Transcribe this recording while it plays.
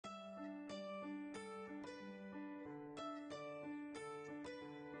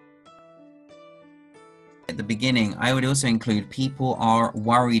at the beginning, I would also include people are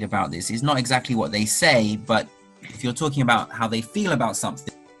worried about this. It's not exactly what they say, but if you're talking about how they feel about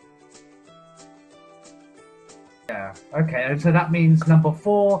something. Yeah, okay, and so that means number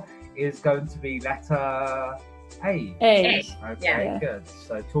 4 is going to be letter A. A. Okay, Yeah. good.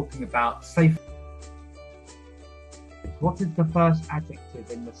 So talking about safety. What is the first adjective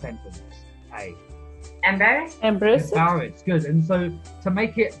in the sentence? A. Embarrassed? Embarrassed. Embarrassed. Good. And so to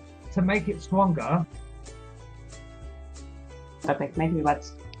make it stronger. Perfect. Maybe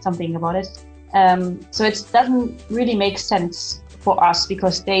that's something about it. So it doesn't really make sense for us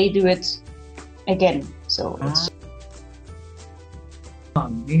because they do it again. So it's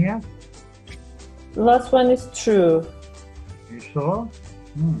Mia, Last one is true. you sure?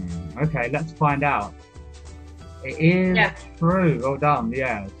 Okay, let's find out. It is true. Well done.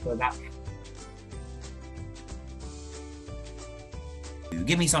 Yeah. So that.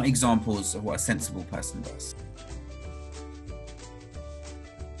 Give me some examples of what a sensible person does.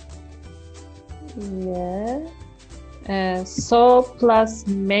 Yeah. So plus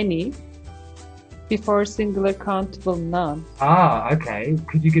many before singular countable noun. Okay.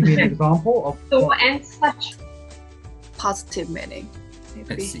 Could you give me an example of? So and such. Positive meaning. Maybe.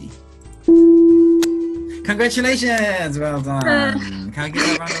 Let's see. Congratulations! Well done. Can I give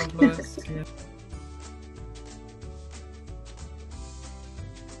a round of applause? Yeah.